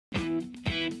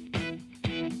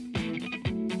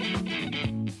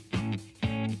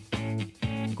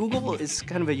Google is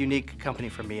kind of a unique company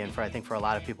for me and I think for a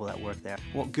lot of people that work there.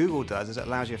 What Google does is it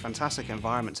allows you a fantastic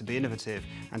environment to be innovative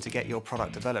and to get your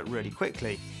product developed really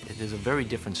quickly. It is a very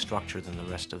different structure than the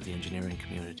rest of the engineering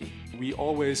community. We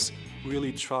always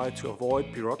really try to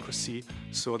avoid bureaucracy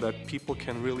so that people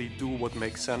can really do what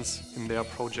makes sense in their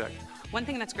project. One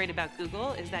thing that's great about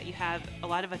Google is that you have a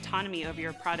lot of autonomy over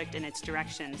your product and its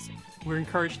directions. We're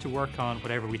encouraged to work on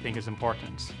whatever we think is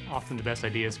important. Often the best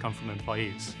ideas come from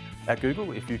employees. At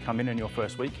Google, if you come in your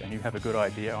first week and you have a good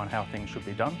idea on how things should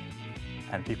be done,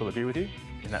 and people agree with you,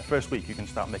 in that first week you can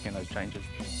start making those changes.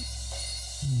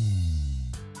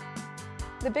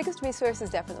 The biggest resource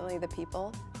is definitely the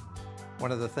people.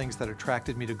 One of the things that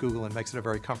attracted me to Google and makes it a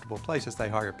very comfortable place is they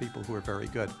hire people who are very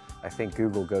good. I think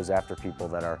Google goes after people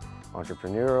that are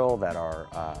entrepreneurial, that are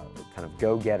kind of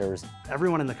go-getters.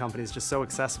 Everyone in the company is just so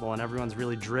accessible and everyone's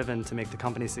really driven to make the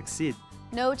company succeed.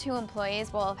 No two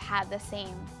employees will have had the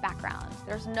same background.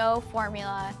 There's no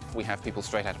formula. We have people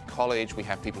straight out of college, we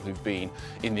have people who've been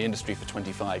in the industry for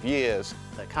 25 years.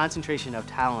 The concentration of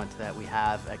talent that we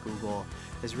have at Google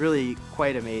is really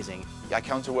quite amazing. I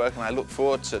come to work and I look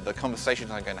forward to the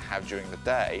conversations I'm going to have during the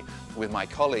day with my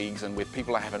colleagues and with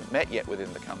people I haven't met yet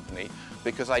within the company,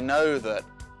 because I know that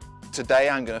today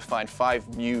I'm going to find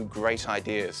 5 new great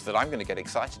ideas that I'm going to get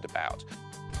excited about.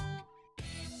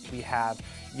 We have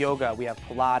yoga, we have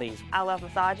Pilates. I love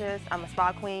massages, I'm a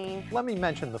spa queen. Let me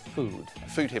mention the food.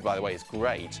 Food here, by the way, is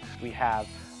great. We have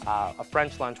a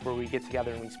French lunch where we get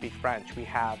together and we speak French. We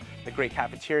have the great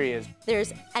cafeterias.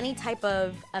 There's any type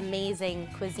of amazing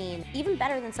cuisine, even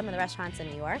better than some of the restaurants in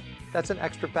New York. That's an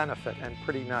extra benefit and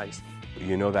pretty nice.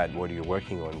 You know that what you're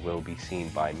working on will be seen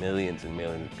by millions and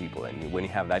millions of people, and when you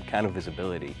have that kind of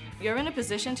visibility, you're in a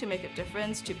position to make a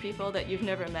difference to people that you've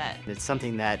never met. It's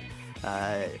something that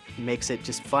makes it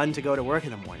just fun to go to work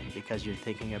in the morning because you're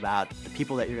thinking about the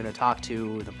people that you're going to talk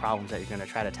to, the problems that you're going to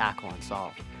try to tackle and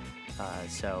solve.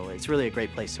 So it's really a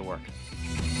great place to work.